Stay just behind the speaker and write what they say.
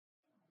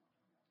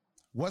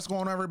What's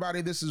going on, everybody?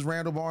 This is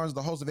Randall Barnes,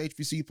 the host of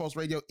HBCU Pulse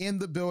Radio, in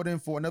the building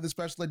for another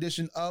special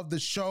edition of the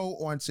show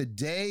on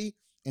today.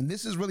 And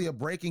this is really a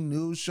breaking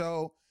news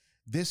show.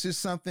 This is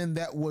something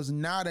that was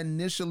not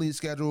initially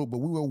scheduled, but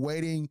we were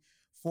waiting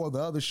for the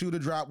other shoe to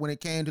drop when it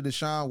came to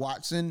Deshaun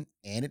Watson,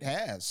 and it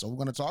has. So we're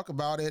going to talk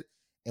about it,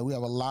 and we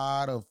have a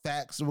lot of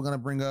facts that we're going to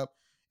bring up,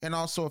 and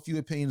also a few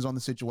opinions on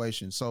the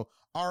situation. So,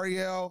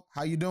 Ariel,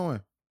 how you doing?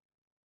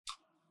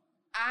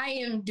 I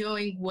am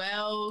doing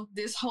well.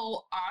 This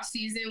whole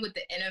offseason with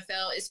the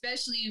NFL,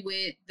 especially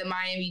with the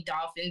Miami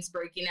Dolphins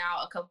breaking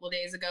out a couple of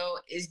days ago,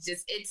 is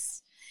just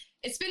it's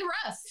been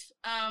rough.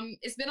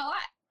 It's been a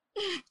lot.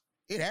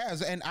 It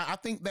has, and I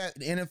think that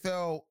the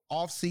NFL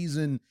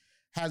offseason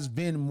has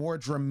been more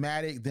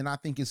dramatic than I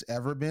think it's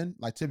ever been.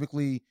 Like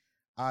typically,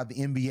 the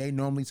NBA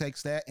normally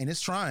takes that, and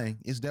it's trying.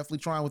 It's definitely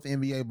trying with the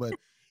NBA, but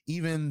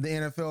even the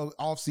NFL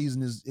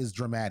offseason is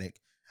dramatic.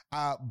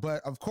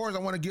 But of course, I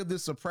want to give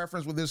this a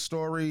preference with this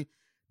story.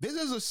 This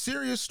is a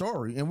serious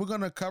story, and we're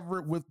going to cover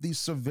it with the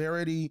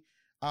severity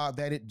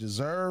that it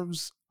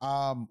deserves.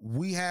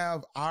 We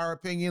have our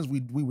opinions.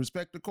 We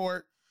respect the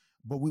court,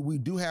 but we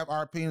do have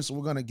our opinions. So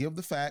we're going to give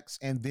the facts,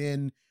 and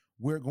then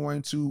we're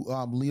going to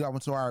lead off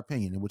into our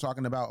opinion. And we're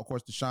talking about, of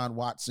course, Deshaun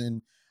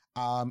Watson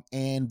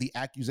and the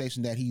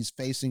accusation that he's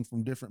facing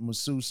from different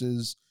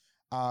masseuses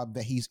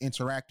that he's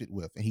interacted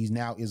with, and he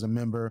now is a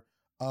member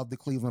of the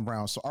Cleveland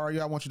Browns. So,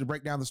 Aria, I want you to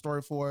break down the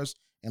story for us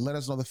and let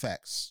us know the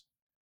facts.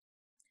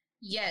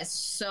 Yes.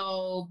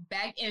 So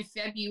back in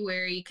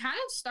February, kind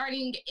of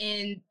starting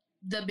in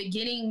the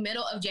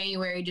middle of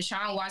January,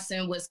 Deshaun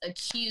Watson was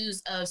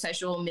accused of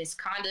sexual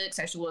misconduct,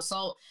 sexual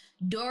assault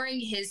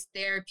during his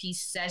therapy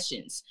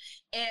sessions.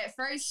 It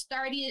first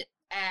started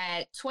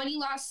at 20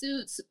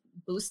 lawsuits,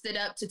 boosted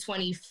up to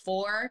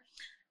 24.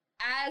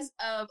 As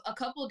of a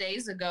couple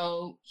days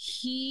ago,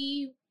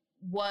 he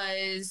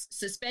was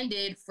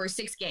suspended for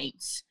 6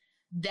 games.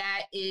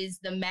 That is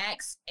the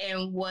max,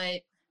 and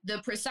what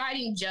the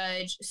presiding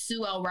judge,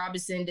 Sue L.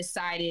 Robinson,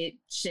 decided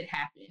should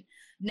happen.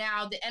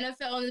 Now, the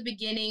NFL in the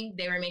beginning,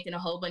 they were making a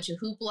whole bunch of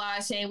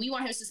hoopla saying, we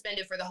want him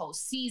suspended for the whole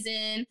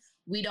season.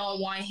 We don't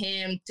want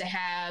him to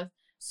have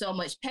so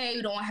much pay.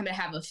 We don't want him to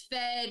have a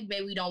Fed.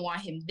 Maybe we don't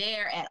want him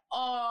there at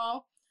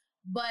all.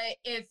 But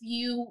if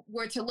you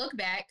were to look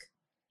back,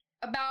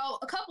 about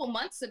a couple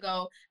months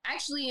ago,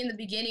 actually in the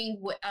beginning,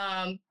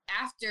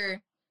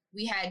 after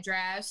we had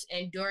drafts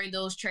and during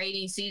those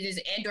trading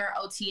seasons and during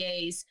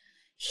OTAs,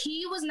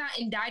 he was not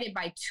indicted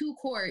by 2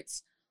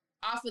 courts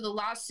off of the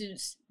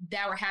lawsuits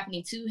that were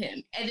happening to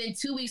him. And then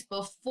 2 weeks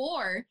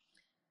before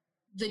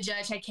the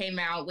judge had came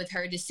out with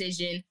her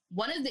decision,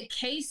 one of the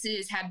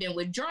cases had been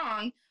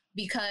withdrawn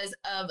because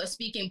of a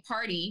speaking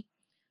party,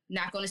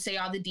 not going to say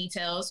all the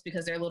details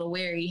because they're a little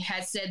wary,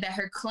 had said that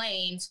her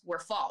claims were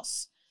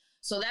false.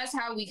 So that's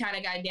how we kind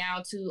of got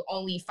down to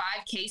only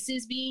 5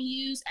 cases being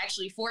used,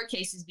 actually 4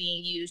 cases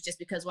being used, just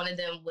because one of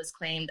them was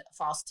claimed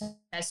false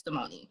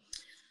testimony.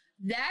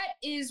 That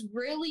is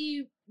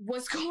really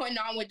what's going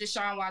on with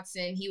Deshaun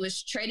Watson. He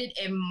was traded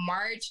in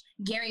March,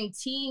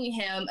 guaranteeing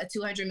him a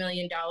 $200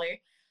 million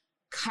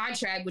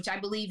contract, which I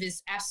believe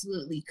is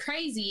absolutely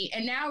crazy.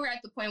 And now we're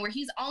at the point where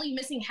he's only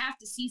missing half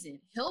the season.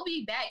 He'll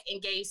be back in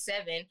Game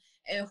 7.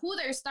 And who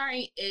they're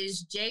starting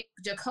is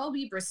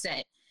Jacoby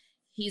Brissett.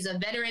 He's a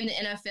veteran in the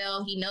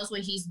NFL. He knows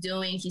what he's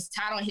doing. He's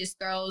tight on his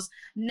throws.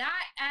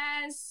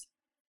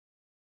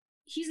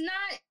 He's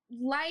not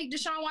like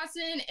Deshaun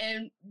Watson,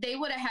 and they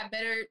would have had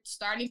better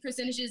starting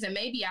percentages and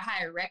maybe a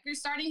higher record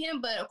starting him.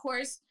 But of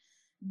course,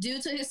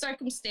 due to his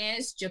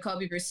circumstance,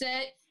 Jacoby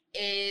Brissett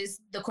is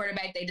the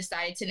quarterback they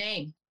decided to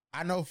name.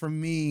 I know for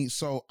me,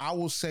 so I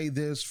will say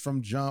this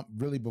from jump,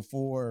 really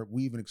before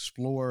we even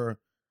explore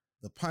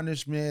the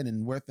punishment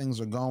and where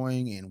things are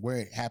going and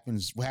what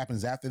happens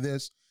after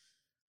this.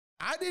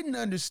 I didn't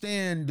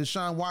understand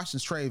Deshaun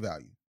Watson's trade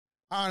value.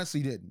 I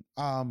honestly didn't.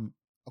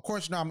 Of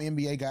course, now I'm an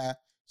NBA guy.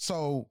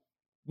 So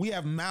we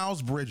have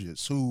Miles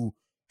Bridges, who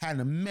had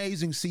an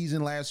amazing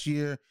season last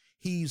year.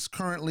 He's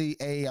currently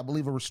I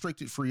believe a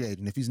restricted free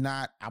agent. If he's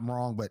not, I'm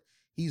wrong, but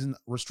he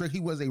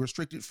was a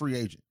restricted free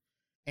agent.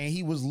 And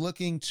he was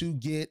looking to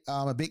get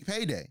a big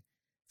payday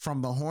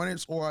from the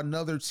Hornets or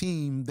another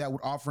team that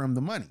would offer him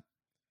the money.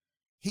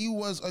 He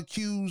was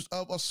accused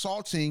of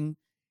assaulting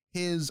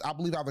his, I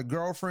believe, either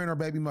girlfriend or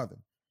baby mother,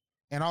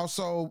 and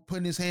also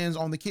putting his hands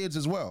on the kids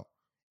as well.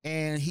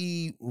 And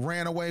he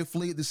ran away,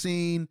 fled the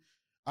scene.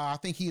 I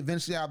think he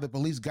eventually, the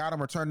police got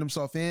him or turned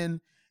himself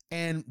in.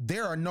 And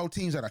there are no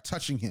teams that are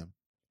touching him.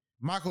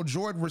 Michael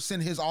Jordan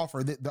rescinded his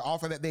offer. The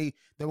offer that they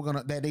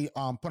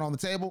put on the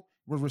table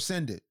was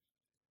rescinded.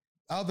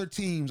 Other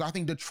teams, I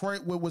think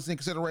Detroit was in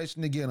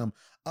consideration to get him.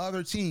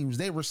 Other teams,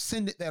 they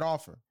rescinded that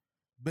offer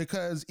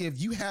because if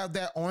you have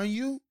that on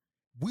you,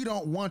 we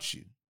don't want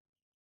you.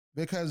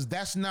 Because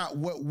that's not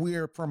what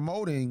we're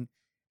promoting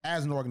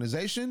as an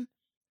organization,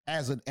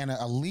 as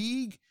a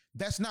league.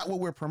 That's not what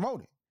we're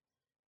promoting.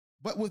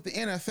 But with the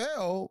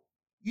NFL,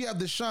 you have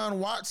Deshaun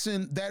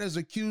Watson that is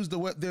accused of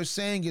what they're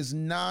saying is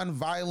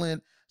nonviolent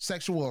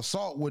sexual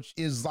assault, which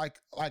is like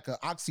an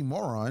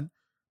oxymoron.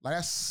 Like,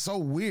 that's so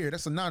weird.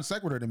 That's a non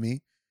sequitur to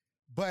me.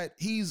 But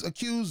he's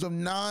accused of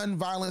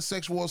non-violent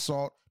sexual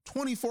assault,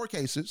 24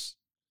 cases.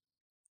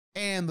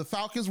 And the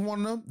Falcons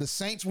wanted him, the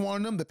Saints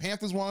wanted him, the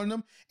Panthers wanted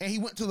him, and he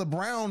went to the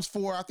Browns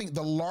for, I think,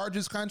 the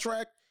largest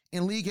contract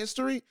in league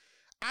history.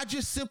 I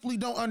just simply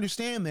don't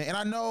understand that. And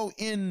I know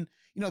in,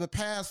 the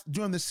past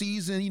during the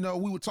season,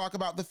 we would talk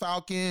about the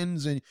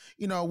Falcons and,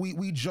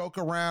 we joke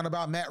around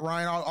about Matt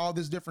Ryan, all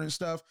this different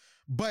stuff,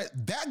 but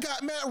that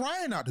got Matt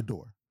Ryan out the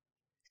door.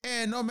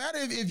 And no matter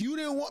if you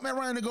didn't want Matt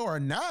Ryan to go or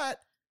not,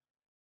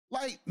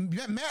 like,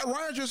 Matt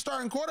Ryan's your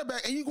starting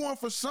quarterback, and you're going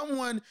for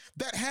someone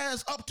that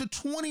has up to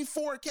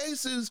 24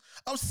 cases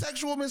of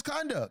sexual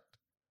misconduct.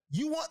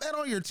 You want that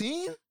on your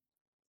team?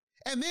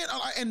 And then,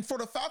 and for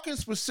the Falcons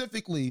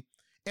specifically,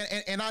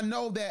 and I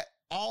know that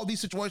all these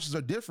situations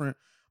are different,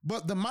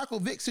 but the Michael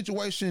Vick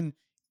situation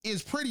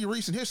is pretty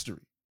recent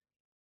history.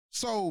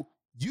 So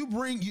you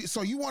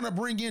want to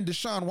bring in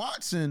Deshaun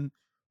Watson,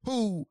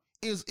 who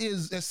is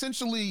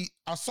essentially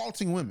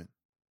assaulting women.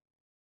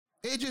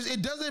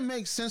 It doesn't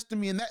make sense to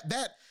me. And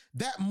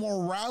that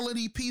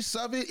morality piece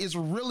of it is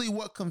really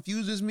what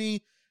confuses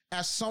me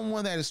as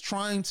someone that is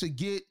trying to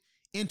get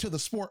into the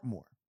sport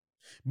more.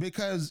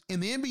 Because in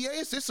the NBA,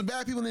 it's some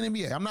bad people in the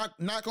NBA. I'm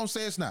not going to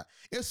say it's not.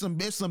 It's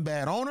some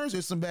bad owners.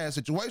 It's some bad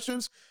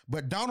situations.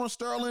 But Donald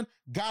Sterling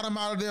got him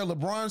out of there.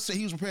 LeBron said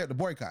he was prepared to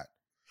boycott.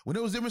 When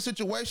there was different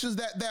situations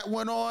that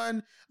went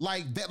on,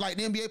 like the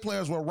NBA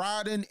players were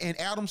riding and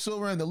Adam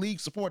Silver and the league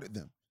supported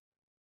them.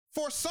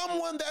 For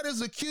someone that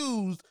is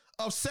accused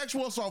of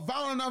sexual assault,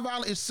 violent or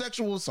nonviolent, is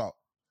sexual assault.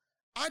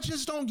 I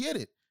just don't get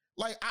it.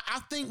 Like, I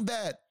think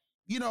that,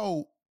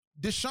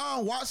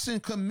 Deshaun Watson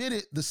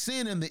committed the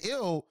sin and the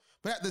ill,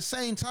 but at the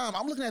same time,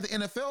 I'm looking at the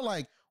NFL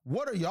like,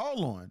 what are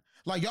y'all on?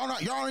 Like, y'all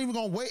aren't even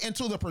going to wait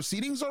until the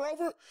proceedings are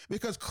over?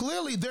 Because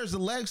clearly there's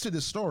legs to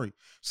this story.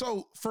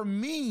 So for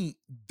me,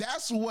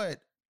 that's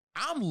what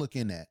I'm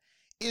looking at,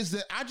 is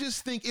that I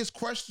just think it's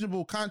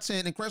questionable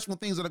content and questionable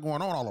things that are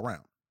going on all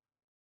around.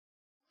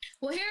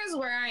 Well, here's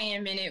where I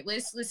am in it.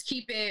 Let's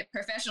keep it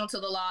professional to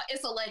the law.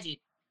 It's alleged.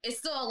 It's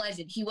still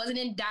alleged. He wasn't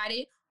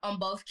indicted on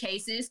both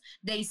cases.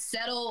 They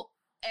settled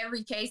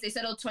every case. They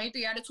settled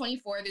 23 out of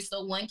 24. There's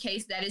still one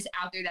case that is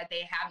out there that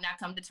they have not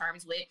come to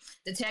terms with.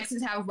 The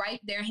Texans have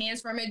wiped their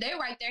hands from it. They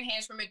wiped their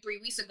hands from it 3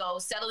 weeks ago,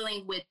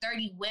 settling with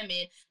 30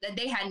 women that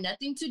they had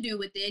nothing to do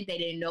with it. They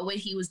didn't know what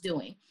he was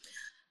doing.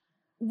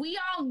 We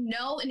all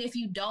know, and if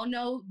you don't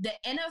know, the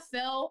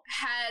NFL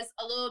has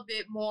a little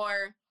bit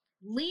more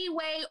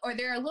leeway, or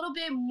they're a little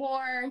bit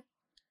more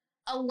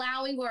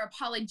allowing or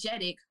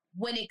apologetic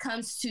when it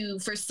comes to,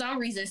 for some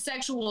reason,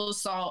 sexual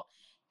assault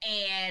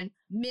and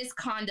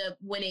misconduct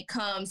when it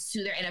comes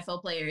to their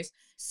NFL players.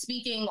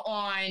 Speaking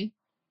on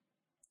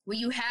when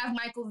you have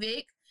Michael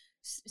Vick,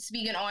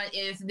 speaking on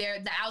if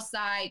they're the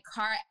outside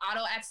car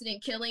auto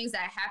accident killings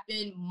that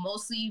happen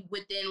mostly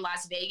within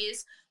Las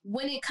Vegas,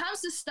 when it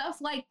comes to stuff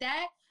like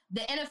that,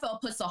 the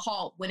NFL puts a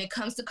halt. When it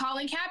comes to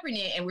Colin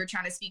Kaepernick, and we're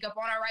trying to speak up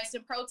on our rights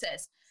and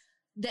protest,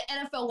 the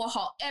NFL will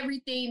halt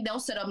everything. They'll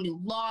set up new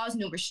laws,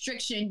 new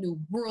restrictions, new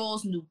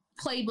rules, new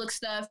playbook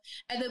stuff,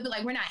 and they'll be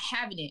like, we're not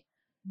having it.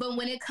 But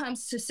when it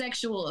comes to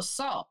sexual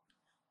assault,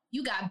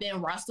 you got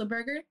Ben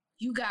Roethlisberger,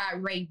 you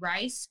got Ray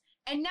Rice,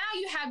 and now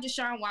you have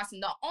Deshaun Watson.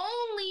 The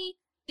only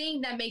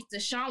thing that makes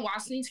Deshaun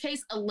Watson's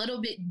case a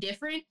little bit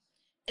different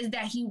is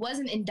that he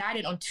wasn't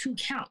indicted on 2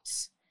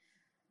 counts.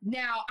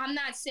 Now, I'm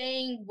not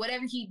saying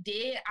whatever he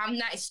did, I'm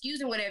not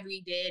excusing whatever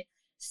he did.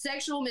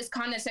 Sexual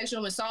misconduct,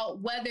 sexual assault,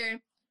 whether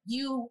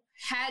you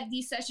had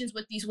these sessions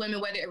with these women,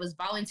 whether it was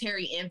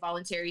voluntary,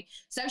 involuntary,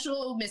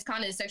 sexual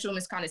misconduct is sexual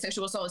misconduct,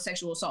 sexual assault is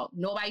sexual assault.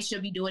 Nobody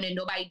should be doing it.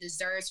 Nobody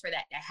deserves for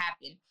that to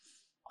happen.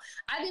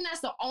 I think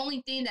that's the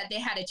only thing that they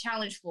had a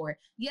challenge for.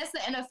 Yes, the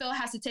NFL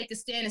has to take a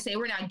stand and say,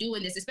 we're not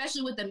doing this,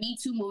 especially with the Me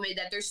Too movement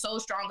that they're so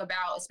strong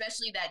about,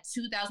 especially that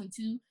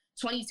 2002,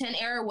 2010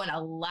 era when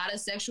a lot of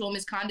sexual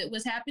misconduct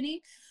was happening.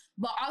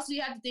 But also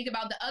you have to think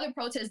about the other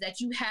protests that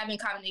you have in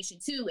combination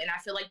too. And I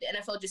feel like the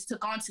NFL just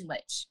took on too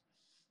much.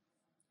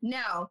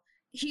 Now,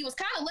 he was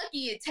kind of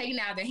lucky at taking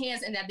it out of their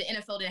hands and that the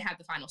NFL didn't have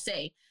the final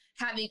say,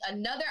 having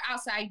another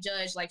outside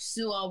judge like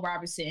Sue L.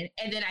 Robertson.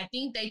 And then I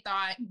think they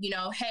thought,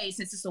 hey,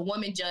 since it's a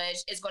woman judge,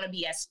 it's going to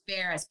be as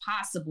fair as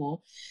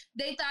possible.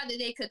 They thought that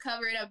they could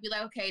cover it up and be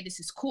like, okay, this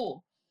is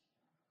cool.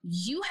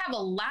 You have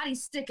a lot of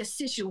stick of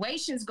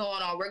situations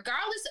going on.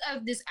 Regardless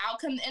of this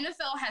outcome, the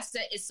NFL has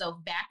set itself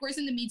backwards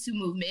in the Me Too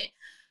movement,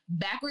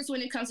 backwards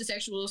when it comes to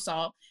sexual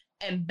assault,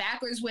 and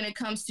backwards when it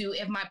comes to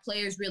if my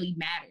players really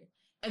matter.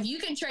 If you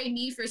can trade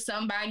me for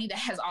somebody that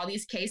has all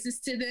these cases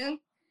to them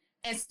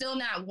and still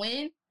not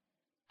win,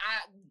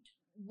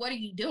 what are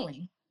you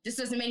doing? This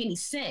doesn't make any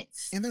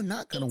sense. And they're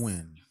not going to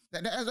win.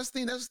 That's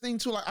the thing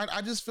too. Like,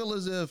 I just feel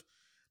as if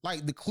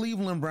like the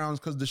Cleveland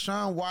Browns, because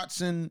Deshaun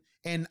Watson,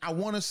 and I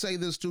want to say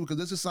this too, because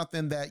this is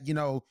something that,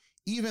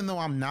 even though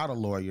I'm not a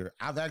lawyer,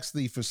 I've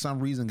actually, for some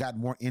reason, got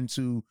more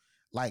into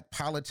like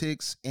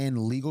politics and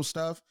legal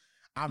stuff.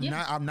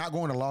 I'm not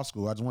going to law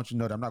school. I just want you to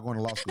know that I'm not going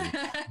to law school.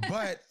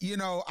 But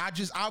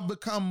I've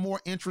become more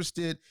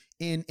interested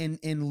in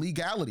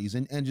legalities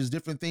and just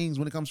different things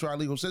when it comes to our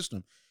legal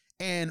system.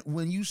 And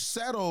when you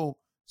settle,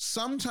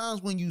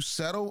 sometimes when you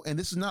settle, and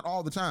this is not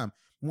all the time,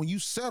 when you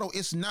settle,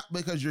 it's not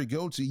because you're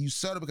guilty. You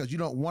settle because you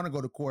don't want to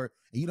go to court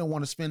and you don't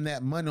want to spend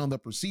that money on the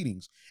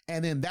proceedings.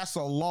 And then that's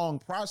a long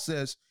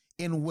process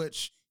in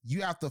which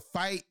you have to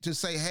fight to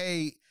say,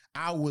 hey,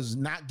 I was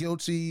not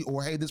guilty,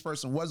 or hey, this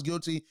person was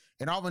guilty.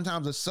 And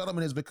oftentimes a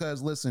settlement is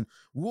because, listen,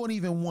 we won't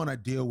even want to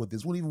deal with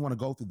this. We won't even want to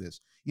go through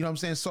this. You know what I'm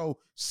saying? So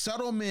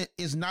settlement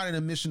is not an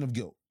admission of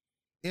guilt.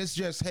 It's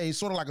just, hey,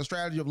 sort of like a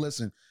strategy of,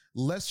 listen,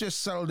 let's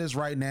just settle this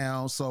right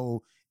now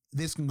so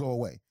this can go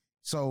away.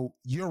 So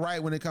you're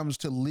right when it comes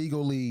to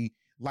legally,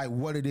 like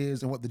what it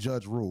is and what the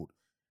judge ruled.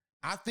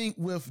 I think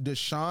with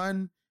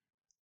Deshaun,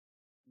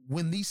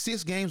 when these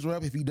 6 games were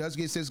up, if he does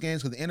get 6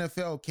 games, because the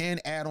NFL can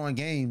add on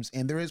games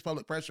and there is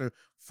public pressure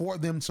for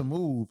them to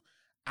move,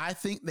 I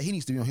think that he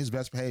needs to be on his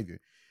best behavior.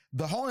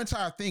 The whole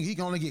entire thing, he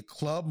can only get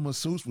club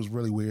masseuse, was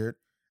really weird.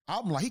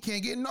 I'm like, he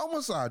can't get no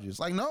massages.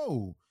 Like,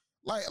 no.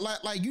 Like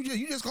you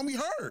just gonna be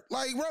hurt.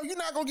 Like, bro, you're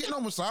not gonna get no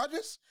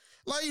massages.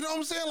 Like, you know what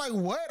I'm saying? Like,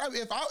 what?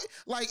 If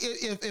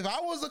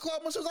I was a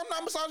club masseuse, I'm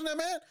not massaging that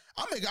man.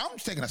 I'm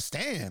taking a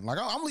stand. Like,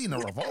 I'm leading a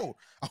revolt.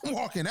 I'm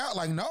walking out.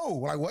 Like, no.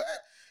 Like, what?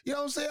 You know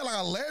what I'm saying? Like,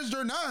 alleged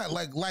or not,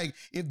 like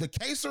if the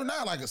case or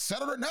not, like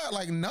settled or not,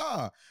 like,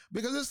 nah,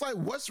 because it's like,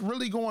 what's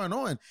really going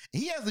on?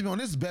 He has to be on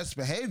his best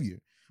behavior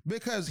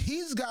because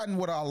he's gotten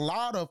what a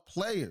lot of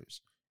players,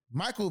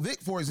 Michael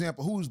Vick, for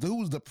example, who's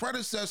the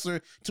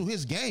predecessor to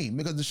his game,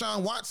 because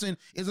Deshaun Watson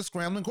is a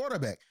scrambling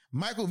quarterback.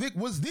 Michael Vick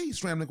was the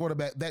scrambling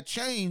quarterback that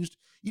changed,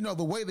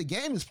 the way the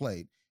game is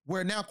played,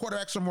 where now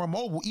quarterbacks are more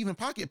mobile, even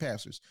pocket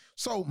passers.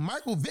 So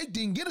Michael Vick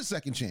didn't get a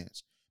second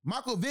chance.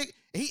 Michael Vick,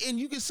 and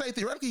you can say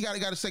theoretically he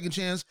got a second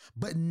chance,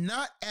 but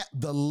not at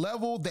the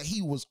level that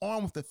he was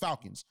on with the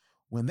Falcons.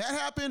 When that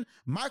happened,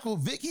 Michael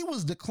Vick, he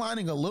was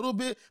declining a little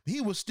bit, but he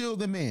was still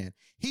the man.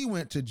 He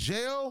went to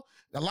jail.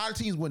 A lot of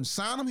teams wouldn't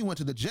sign him. He went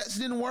to the Jets,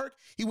 it didn't work.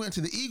 He went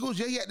to the Eagles.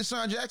 Yeah, he had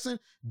Deshaun Jackson.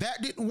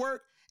 That didn't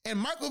work. And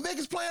Michael Vick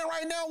is playing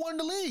right now, one of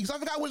the leagues. I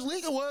forgot which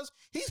league it was.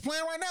 He's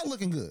playing right now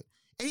looking good.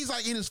 And he's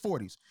like in his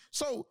 40s.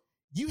 So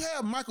you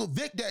have Michael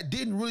Vick that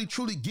didn't really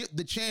truly get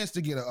the chance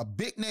to get a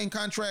big name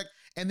contract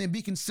and then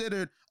be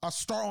considered a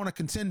star on a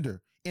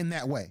contender in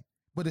that way.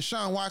 But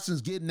Deshaun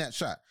Watson's getting that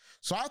shot.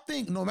 So I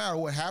think no matter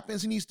what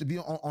happens, he needs to be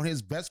on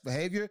his best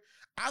behavior.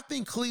 I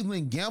think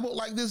Cleveland gambled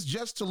like this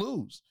just to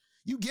lose.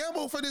 You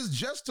gamble for this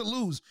just to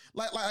lose.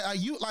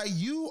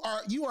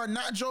 You are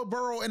not Joe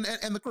Burrow and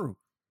the crew.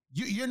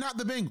 You're not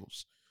the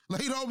Bengals.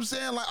 Like, you know what I'm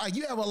saying? Like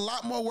you have a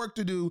lot more work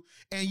to do,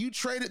 and you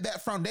traded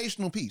that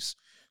foundational piece.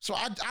 So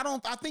I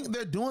think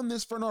they're doing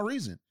this for no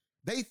reason.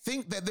 They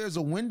think that there's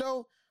a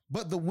window,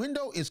 but the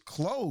window is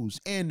closed.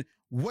 And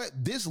what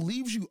this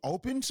leaves you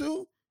open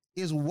to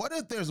is, what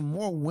if there's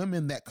more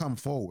women that come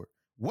forward?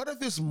 What if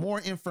there's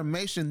more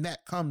information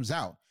that comes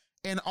out?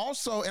 And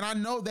also, and I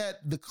know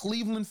that the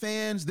Cleveland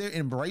fans, they're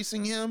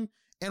embracing him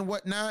and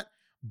whatnot,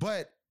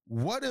 but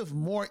what if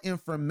more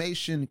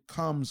information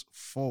comes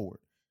forward?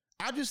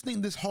 I just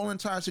think this whole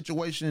entire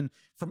situation,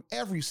 from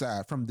every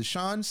side, from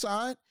Deshaun's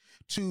side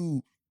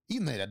to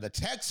even the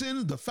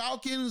Texans, the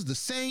Falcons, the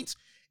Saints,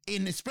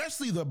 and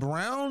especially the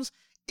Browns,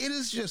 it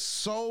is just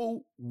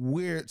so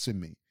weird to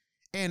me.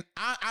 And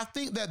I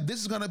think that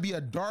this is going to be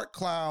a dark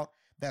cloud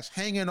that's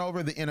hanging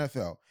over the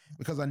NFL.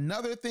 Because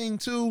another thing,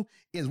 too,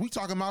 is we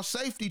talking about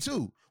safety,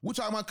 too. We're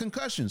talking about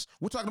concussions.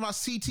 We're talking about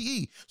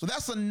CTE. So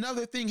that's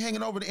another thing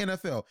hanging over the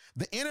NFL.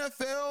 The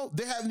NFL,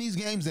 they're having these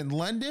games in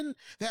London.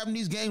 They're having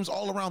these games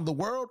all around the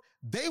world.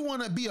 They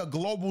want to be a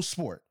global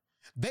sport.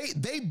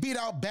 They beat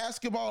out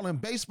basketball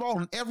and baseball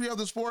and every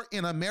other sport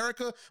in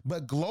America,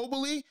 but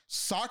globally,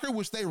 soccer,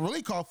 which they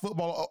really call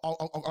football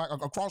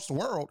across the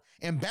world,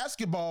 and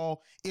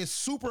basketball is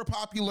super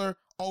popular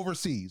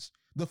overseas.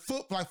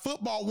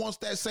 Football wants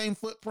that same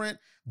footprint.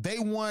 They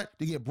want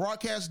to get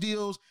broadcast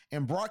deals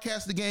and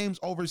broadcast the games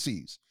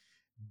overseas.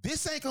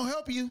 This ain't gonna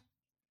help you.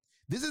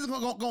 This isn't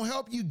gonna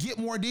help you get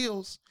more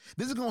deals.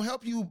 This is gonna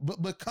help you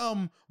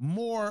become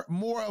more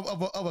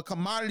of a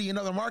commodity in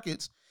other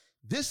markets.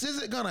 This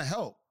isn't going to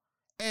help.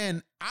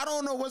 And I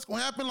don't know what's going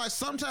to happen. Like,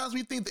 sometimes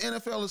we think the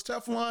NFL is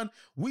Teflon.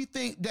 We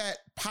think that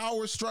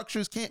power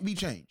structures can't be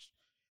changed.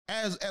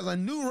 As a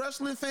new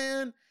wrestling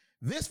fan,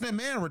 Vince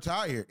McMahon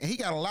retired and he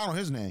got a lot on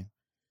his name.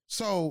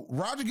 So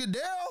Roger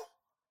Goodell,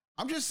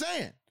 I'm just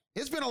saying,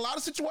 it's been a lot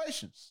of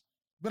situations.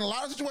 Colin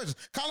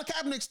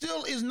Kaepernick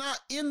still is not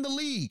in the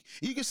league.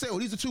 You can say, well,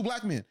 these are two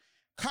black men.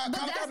 But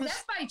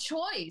that's by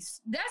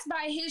choice. That's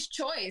by his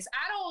choice.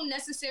 I don't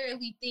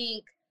necessarily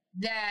think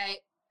that,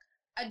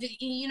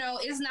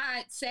 it's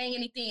not saying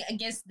anything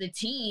against the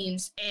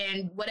teams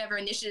and whatever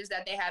initiatives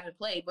that they have in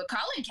play, but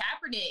Colin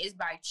Kaepernick is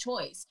by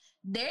choice.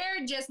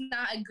 They're just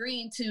not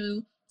agreeing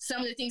to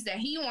some of the things that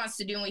he wants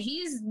to do, and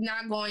he's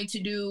not going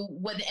to do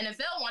what the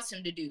NFL wants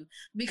him to do,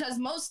 because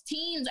most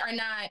teams are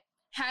not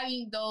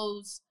having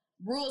those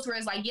rules where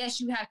it's like, yes,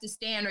 you have to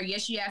stand or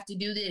yes, you have to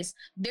do this.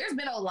 There's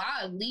been a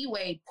lot of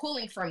leeway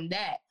pulling from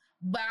that.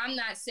 But I'm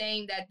not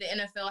saying that the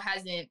NFL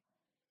hasn't,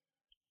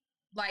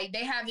 like,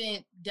 they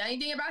haven't done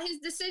anything about his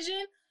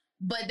decision.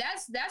 But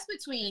that's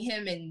between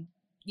him and,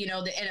 you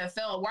know, the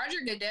NFL. Roger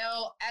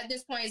Goodell at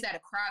this point is at a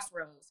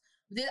crossroads.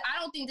 I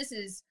don't think this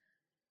is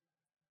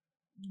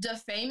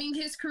defaming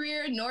his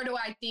career, nor do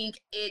I think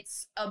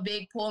it's a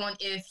big pull on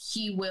if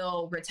he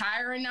will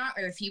retire or not,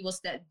 or if he will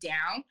step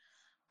down.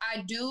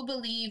 I do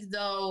believe,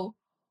 though,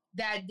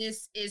 that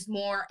this is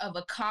more of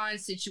a con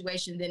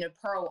situation than a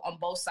pro on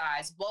both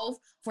sides, both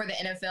for the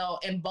NFL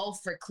and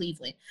both for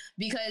Cleveland.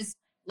 Because,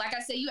 like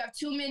I said, you have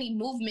too many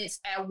movements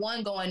at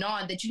one going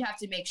on that you have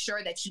to make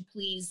sure that you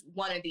please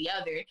one or the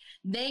other.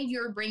 Then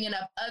you're bringing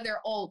up other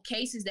old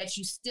cases that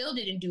you still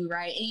didn't do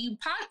right. And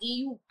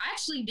you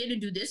actually didn't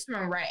do this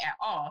one right at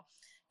all.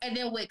 And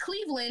then with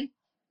Cleveland,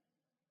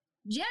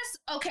 yes,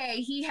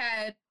 okay, he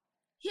had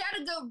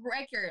a good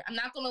record. I'm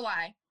not going to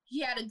lie.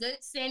 He had a good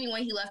standing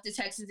when he left the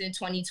Texans in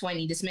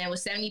 2020. This man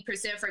was 70%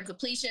 for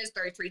completions,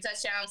 33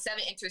 touchdowns,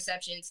 7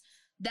 interceptions.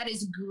 That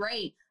is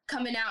great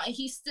coming out. And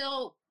he's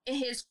still in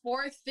his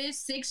 4th,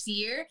 5th, 6th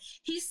year.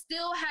 He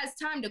still has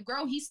time to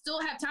grow. He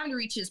still have time to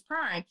reach his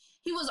prime.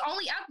 He was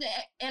only out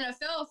the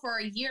NFL for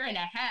a year and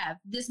a half.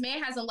 This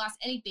man hasn't lost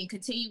anything,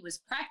 continuous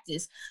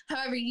practice.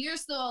 However, you're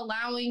still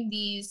allowing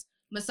these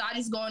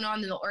massages going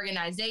on in the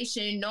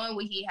organization, knowing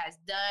what he has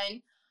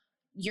done.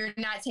 You're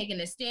not taking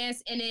a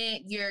stance in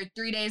it. Your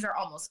 3 days are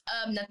almost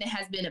up. Nothing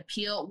has been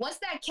appealed. Once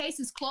that case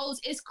is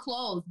closed, it's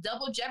closed.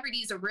 Double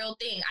jeopardy is a real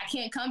thing. I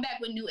can't come back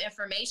with new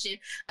information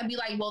and be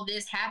like, well,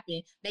 this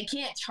happened. They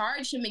can't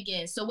charge him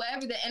again. So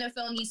whatever the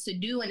NFL needs to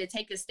do and to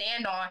take a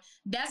stand on,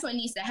 that's what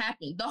needs to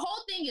happen. The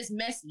whole thing is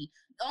messy.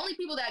 The only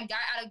people that got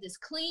out of this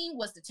clean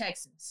was the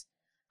Texans.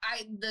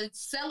 The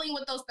selling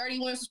with those 30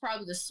 wins was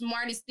probably the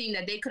smartest thing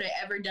that they could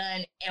have ever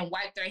done and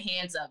wiped their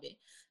hands of it.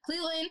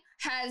 Cleveland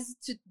has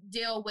to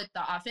deal with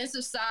the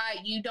offensive side.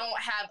 You don't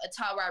have a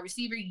top wide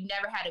receiver. You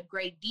never had a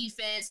great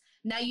defense.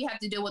 Now you have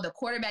to deal with a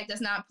quarterback that's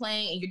not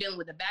playing, and you're dealing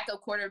with a backup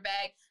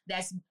quarterback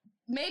that's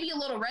maybe a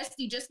little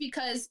rusty. Just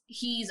because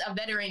he's a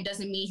veteran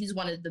doesn't mean he's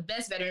one of the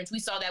best veterans. We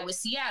saw that with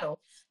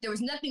Seattle. There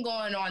was nothing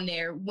going on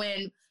there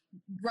when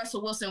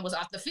Russell Wilson was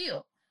off the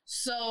field.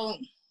 So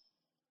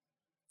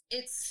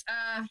it's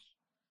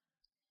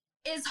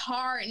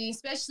hard, and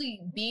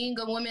especially being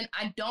a woman,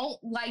 I don't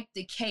like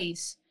the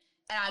case.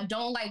 And I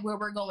don't like where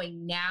we're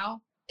going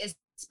now,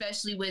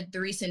 especially with the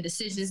recent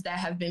decisions that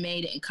have been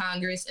made in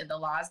Congress and the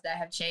laws that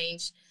have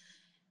changed.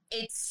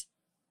 It's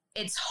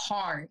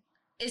hard.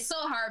 It's so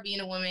hard being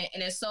a woman,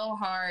 and it's so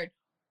hard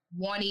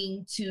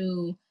wanting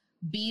to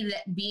be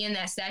in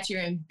that stature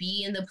and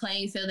be in the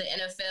playing field of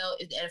the NFL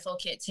if the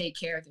NFL can't take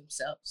care of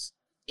themselves.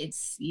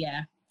 It's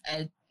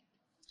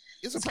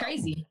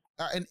crazy.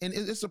 And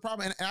it's a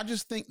problem. And I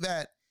just think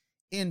that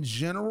in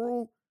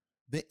general,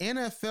 the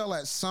NFL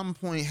at some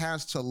point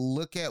has to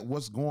look at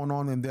what's going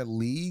on in their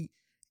league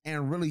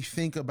and really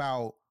think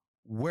about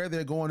where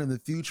they're going in the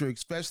future,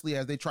 especially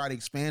as they try to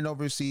expand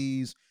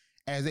overseas,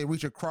 as they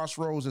reach a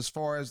crossroads as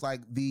far as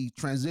like the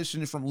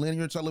transition from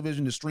linear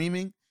television to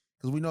streaming,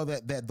 because we know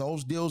that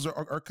those deals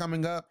are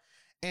coming up.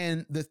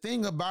 And the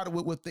thing about it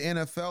with the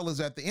NFL is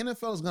that the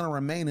NFL is going to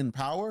remain in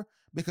power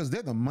because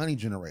they're the money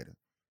generator.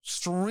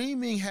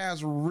 Streaming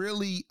has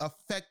really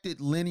affected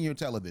linear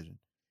television.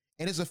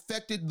 And it's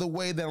affected the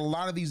way that a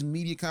lot of these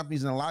media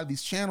companies and a lot of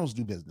these channels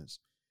do business.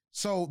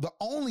 So the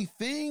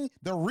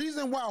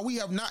reason why we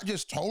have not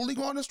just totally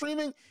gone to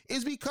streaming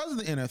is because of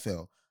the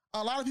NFL.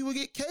 A lot of people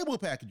get cable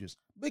packages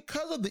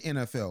because of the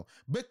NFL.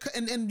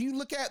 And you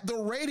look at the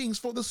ratings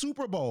for the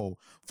Super Bowl,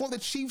 for the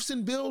Chiefs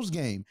and Bills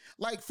game,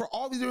 like for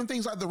all these different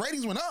things, like the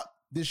ratings went up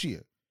this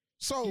year.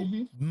 So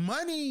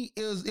money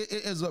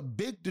is a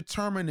big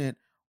determinant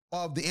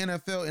of the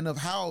NFL and of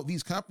how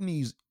these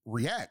companies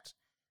react.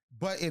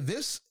 But in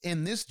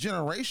this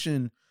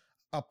generation,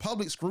 a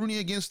public scrutiny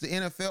against the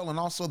NFL and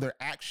also their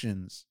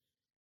actions,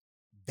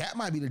 that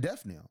might be the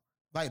death knell.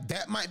 Like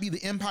that might be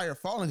the empire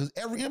falling, because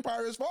every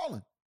empire is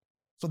falling.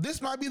 So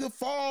this might be the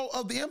fall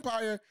of the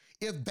empire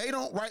if they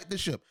don't right the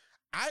ship.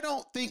 I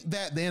don't think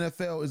that the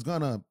NFL is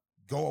going to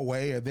go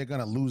away or they're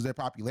going to lose their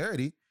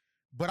popularity.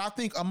 But I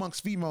think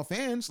amongst female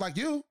fans like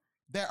you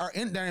that are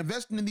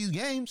investing in these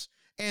games,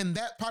 and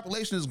that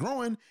population is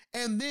growing.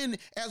 And then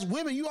as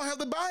women, you all have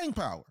the buying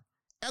power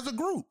as a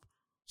group.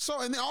 So,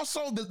 and then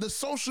also the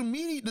social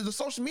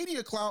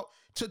media clout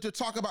to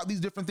talk about these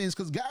different things.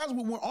 Because guys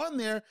were on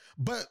there,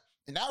 but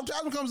and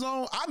advertising comes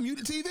on, I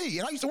muted TV,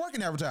 and I used to work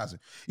in advertising.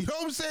 You know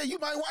what I'm saying? You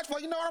might watch,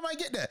 like, you know what, I might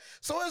get that.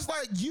 So it's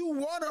like, you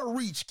want to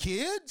reach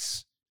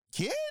kids?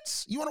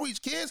 You want to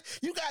reach kids?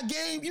 You got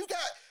game,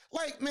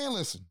 like, man,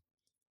 listen,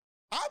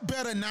 I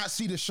better not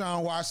see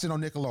Deshaun Watson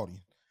on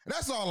Nickelodeon.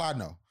 That's all I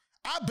know.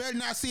 I better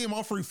not see him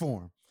on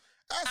Freeform.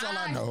 That's all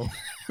I know.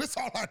 That's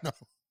all I know.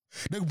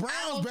 The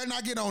Browns better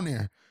not get on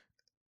there.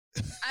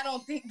 I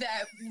don't think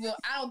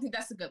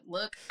that's a good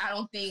look. I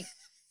don't think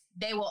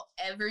they will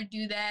ever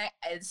do that.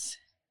 As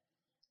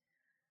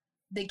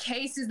the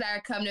cases that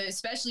are coming,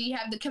 especially you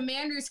have the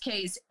Commanders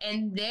case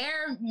and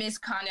their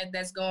misconduct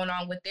that's going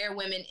on with their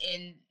women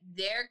in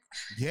their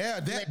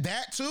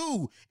that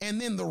too, and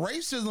then the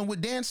racism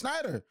with Dan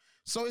Snyder.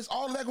 So it's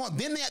all of that going.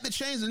 Then they had to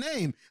change the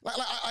name.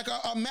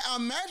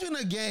 Imagine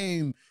a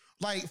game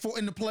like for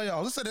in the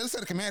playoffs. Let's say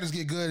the Commanders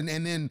get good,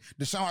 and then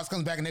Deshaun Watson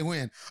comes back and they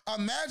win.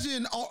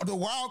 Imagine the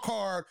wild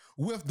card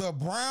with the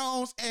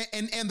Browns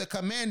and the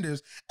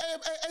Commanders.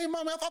 Hey,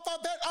 mama, I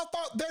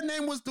thought their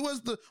name was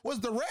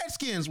the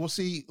Redskins. Well,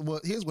 see,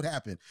 here's what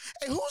happened.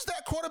 Hey, who's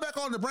that quarterback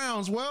on the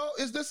Browns? Well,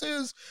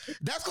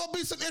 that's gonna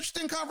be some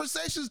interesting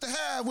conversations to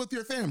have with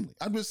your family.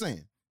 I'm just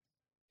saying.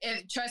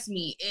 Trust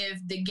me, if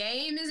the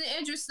game isn't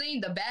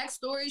interesting, the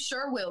backstory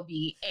sure will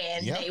be,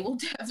 and they will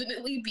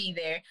definitely be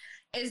there.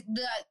 It's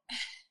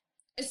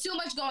too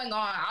much going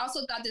on. I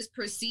also thought this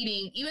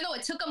proceeding, even though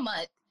it took a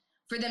month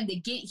for them to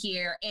get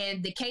here,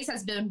 and the case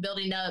has been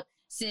building up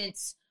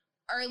since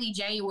early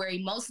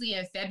January, mostly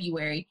in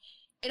February,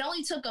 it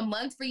only took a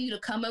month for you to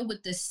come up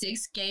with the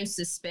 6-game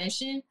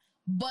suspension.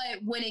 But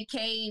when it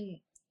came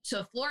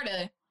to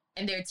Florida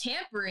and their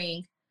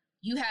tampering,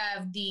 you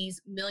have these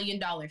 $1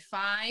 million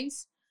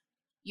fines.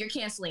 You're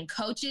canceling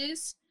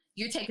coaches.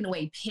 You're taking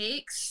away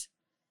picks.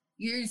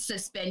 You're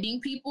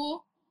suspending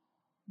people.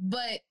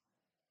 But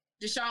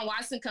Deshaun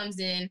Watson comes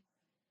in.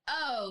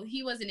 Oh,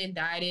 he wasn't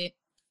indicted.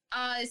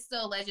 It's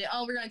still alleged.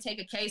 Oh, we're going to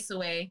take a case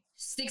away.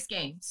 6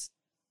 games.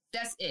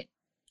 That's it.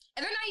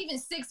 And they're not even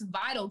 6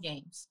 vital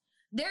games.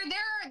 There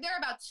are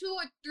about 2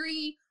 or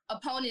 3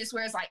 opponents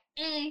where it's like,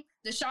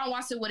 Deshaun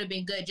Watson would have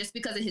been good just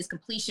because of his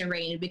completion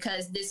rate and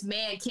because this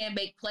man can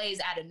make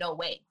plays out of no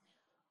way.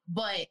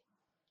 But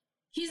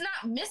he's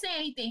not missing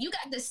anything. You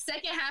got the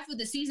second half of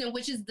the season,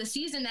 which is the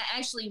season that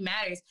actually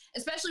matters,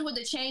 especially with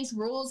the changed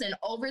rules and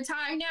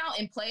overtime now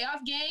in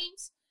playoff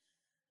games.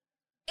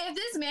 If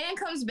this man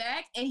comes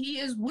back and he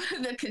is one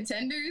of the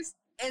contenders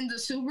in the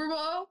Super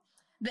Bowl,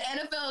 the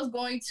NFL is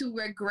going to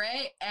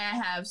regret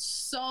and have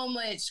so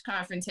much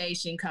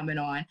confrontation coming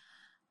on.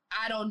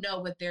 I don't know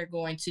what they're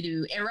going to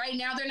do. And right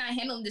now, they're not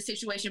handling the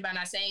situation by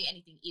not saying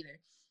anything either.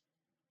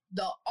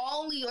 The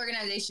only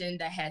organization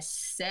that has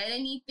said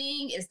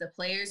anything is the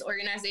Players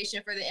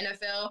Organization for the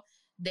NFL.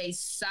 They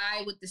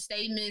side with the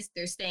statements.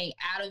 They're staying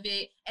out of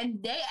it.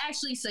 And they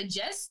actually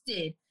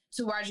suggested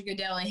to Roger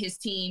Goodell and his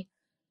team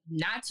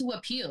not to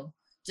appeal.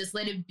 Just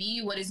let it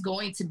be what it's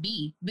going to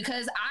be.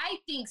 Because I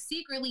think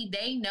secretly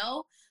they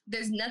know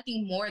there's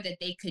nothing more that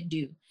they could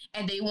do.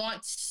 And they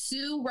want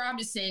Sue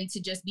Robinson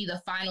to just be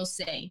the final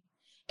say.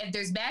 If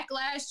there's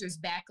backlash, there's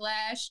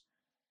backlash.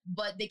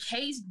 But the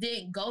case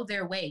didn't go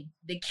their way.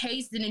 The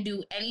case didn't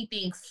do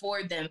anything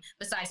for them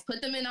besides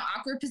put them in an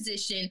awkward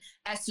position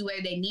as to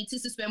where they need to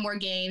suspend more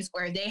games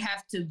or they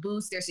have to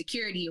boost their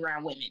security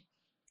around women.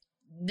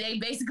 They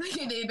basically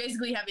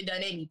haven't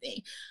done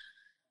anything.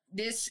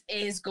 This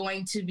is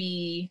going to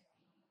be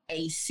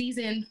a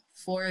season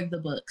for the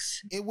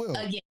books. It will.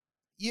 Again.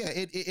 Yeah,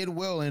 it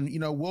will. And,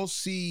 we'll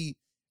see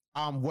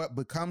what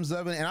becomes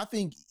of it. And I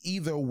think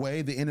either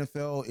way, the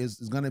NFL is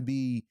going to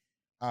be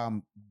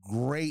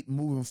great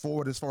moving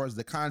forward as far as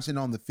the content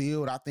on the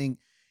field. I think,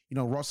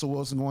 Russell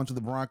Wilson going to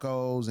the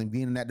Broncos and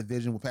being in that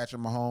division with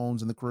Patrick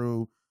Mahomes and the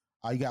crew.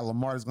 You got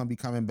Lamar that's going to be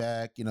coming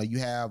back. You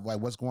have like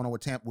what's going on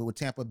with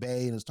Tampa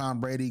Bay, and is Tom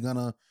Brady going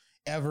to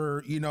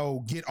ever,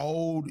 get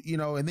old,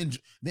 and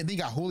then you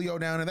got Julio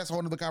down there. That's a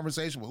whole nother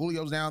conversation.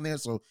 Julio's down there,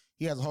 so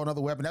he has a whole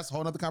nother weapon. That's a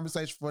whole nother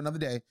conversation for another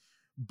day.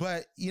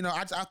 But,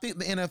 I think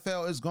the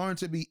NFL is going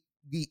to be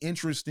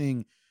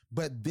interesting,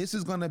 but this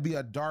is going to be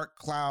a dark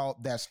cloud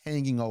that's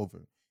hanging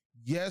over.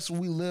 Yes,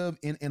 we live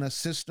in a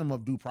system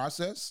of due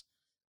process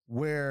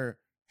where,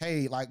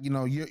 hey, like,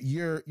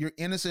 you're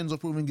innocent until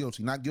proven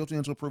guilty, not guilty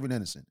until proven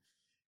innocent.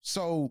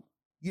 So,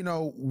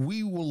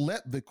 we will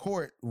let the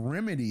court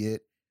remedy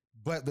it,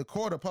 but the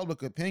court of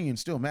public opinion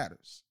still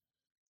matters.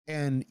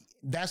 And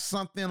that's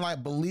something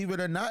like, believe it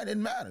or not, it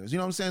matters. You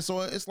know what I'm saying? So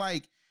it's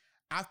like,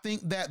 I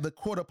think that the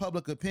court of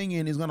public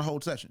opinion is going to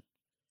hold session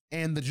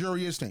and the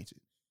jury is tainted.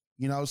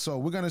 So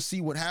we're going to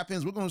see what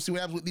happens. We're going to see what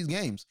happens with these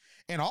games.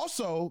 And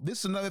also, this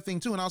is another thing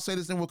too, and I'll say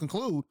this and we'll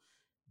conclude.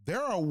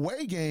 There are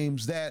away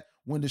games that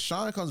when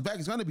Deshaun comes back,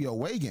 it's going to be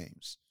away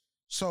games.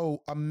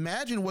 So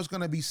imagine what's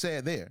going to be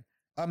said there.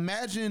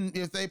 Imagine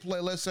if they play,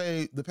 let's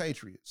say, the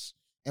Patriots.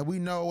 And we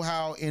know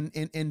how in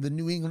the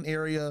New England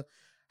area,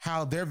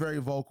 how they're very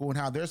vocal and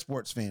how their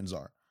sports fans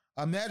are.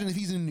 Imagine if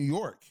he's in New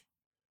York,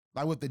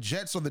 like with the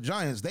Jets or the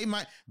Giants.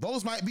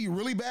 Those might be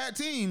really bad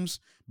teams,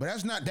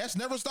 but that's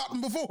never stopped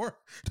them before.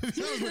 To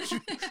be honest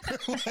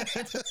with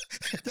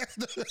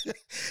you,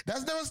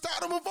 that's never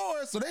stopped them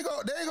before. So they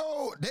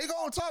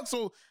go and talk.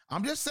 So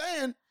I'm just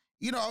saying,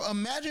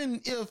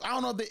 imagine if, I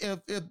don't know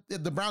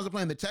if the Browns are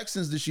playing the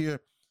Texans this year,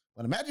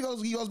 but imagine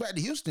he goes back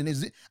to Houston.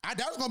 I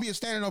doubt it's going to be a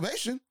standing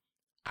ovation.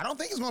 I don't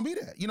think it's going to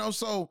be that,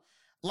 so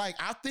like,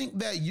 I think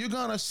that you're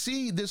going to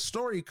see this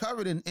story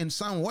covered in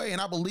some way. And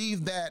I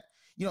believe that,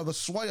 the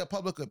sway of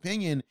public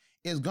opinion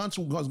is going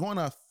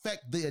to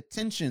affect the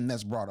attention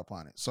that's brought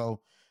upon it.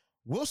 So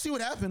we'll see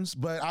what happens.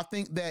 But I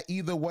think that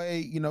either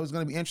way, it's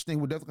going to be interesting.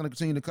 We're definitely going to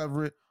continue to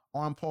cover it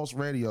on Pulse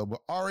Radio.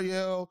 But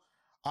Ariel,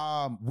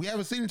 we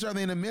haven't seen each other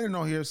in a minute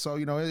on here, so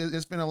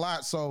it's been a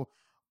lot. So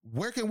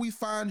where can we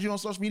find you on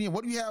social media?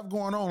 What do you have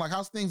going on? Like,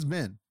 how's things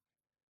been?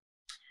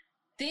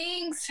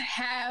 Things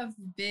have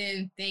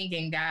been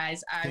thinking,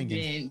 guys. I've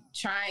been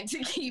trying to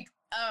keep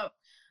up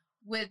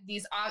with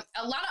these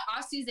a lot of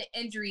off-season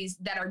injuries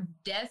that are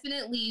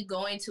definitely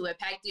going to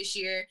impact this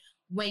year.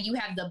 When you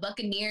have the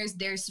Buccaneers,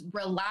 there's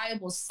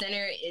reliable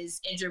center is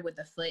injured with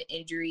a foot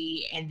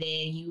injury, and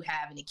then you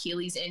have an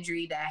Achilles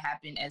injury that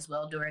happened as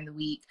well during the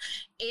week.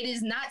 It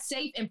is not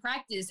safe in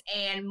practice,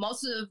 and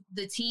most of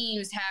the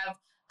teams have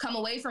come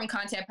away from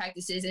contact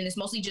practices, and it's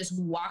mostly just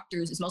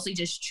walkthroughs. It's mostly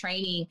just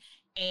training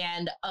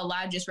and a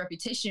lot of just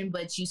repetition,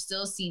 but you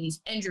still see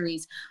these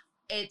injuries.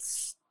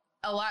 It's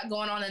a lot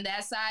going on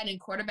that side, and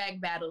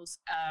quarterback battles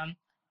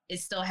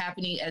is still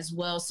happening as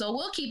well. So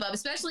we'll keep up,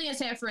 especially in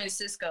San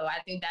Francisco.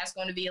 I think that's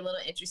going to be a little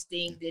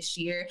interesting this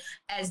year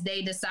as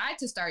they decide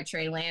to start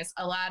Trey Lance.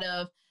 A lot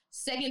of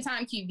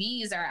second-time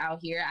QBs are out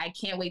here. I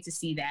can't wait to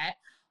see that.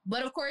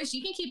 But of course,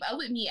 you can keep up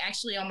with me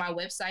actually on my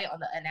website on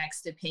the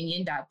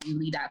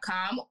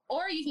unaxedopinion.bluely.com,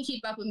 or you can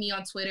keep up with me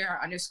on Twitter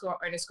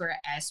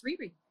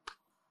 __@Riri.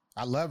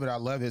 I love it. I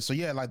love it. So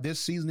yeah, like this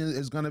season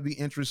is going to be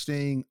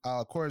interesting.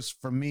 Of course,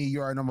 for me, you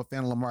already know I'm a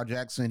fan of Lamar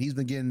Jackson. He's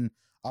been getting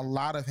a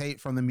lot of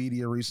hate from the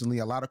media recently,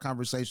 a lot of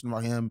conversation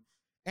about him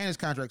and his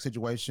contract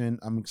situation.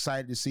 I'm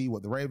excited to see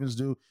what the Ravens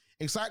do.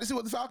 Excited to see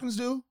what the Falcons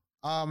do.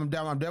 I'm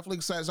definitely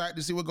excited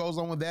to see what goes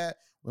on with that.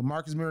 With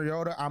Marcus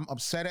Mariota, I'm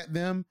upset at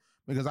them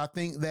because I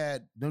think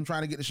that them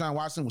trying to get Deshaun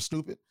Watson was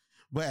stupid.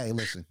 But hey,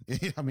 listen,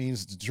 I mean,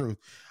 it's the truth.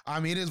 I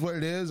mean, it is what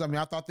it is. I mean,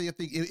 I thought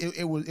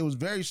it was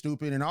very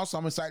stupid. And also,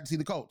 I'm excited to see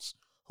the Colts,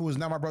 who is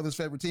now my brother's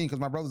favorite team because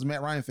my brother's a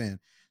Matt Ryan fan.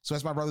 So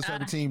that's my brother's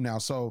favorite team now.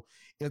 So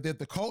if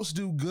the Colts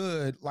do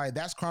good, like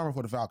that's karma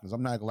for the Falcons.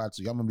 I'm not gonna lie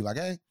to you. I'm gonna be like,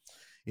 hey,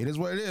 it is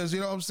what it is. You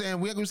know what I'm saying?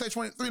 We're gonna say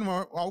 23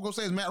 tomorrow. All we're gonna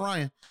say is Matt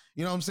Ryan.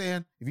 You know what I'm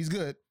saying? If he's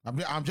good, I'm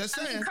just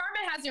saying. I mean, karma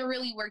hasn't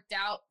really worked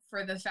out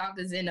for the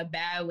Falcons in a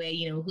bad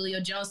way.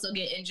 Julio Jones still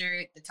get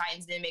injured. The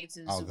Titans didn't make it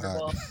to the Super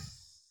Bowl.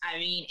 I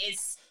mean,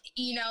 it's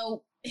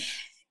not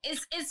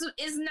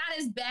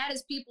as bad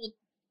as people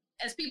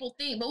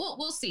think, but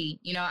we'll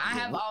see. I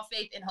have all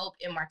faith and hope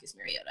in Marcus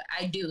Mariota.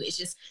 I do. It's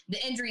just the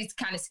injuries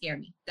kind of scare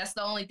me. That's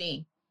the only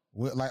thing.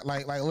 Like,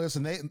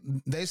 listen,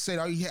 they said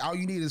all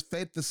you need is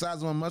faith the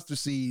size of a mustard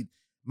seed.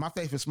 My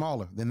faith is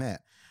smaller than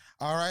that.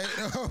 All right,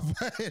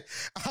 but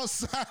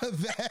outside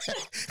of that,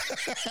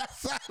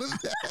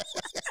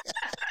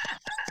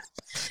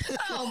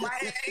 oh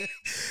my.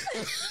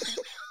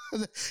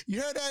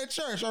 You heard that in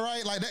church, all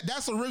right? Like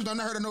that's original. I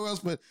never heard of no else,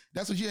 but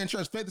that's what you hear in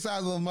church. Faith the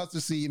size of a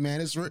mustard seed,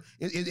 man.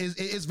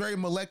 It's very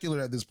molecular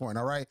at this point,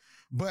 all right?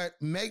 But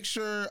make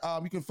sure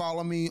you can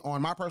follow me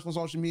on my personal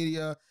social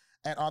media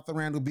at Arthur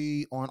Randall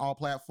B on all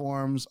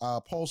platforms,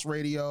 Pulse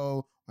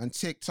Radio, on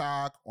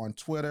TikTok, on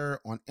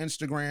Twitter, on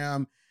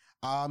Instagram.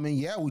 And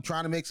yeah, we're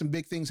trying to make some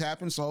big things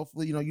happen. So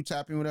hopefully, you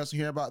tap in with us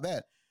and hear about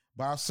that.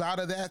 But outside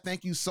of that,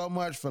 thank you so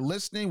much for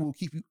listening. We'll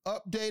keep you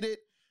updated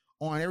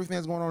on everything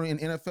that's going on in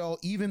NFL,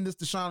 even this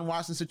Deshaun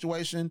Watson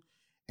situation.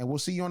 And we'll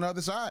see you on the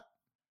other side.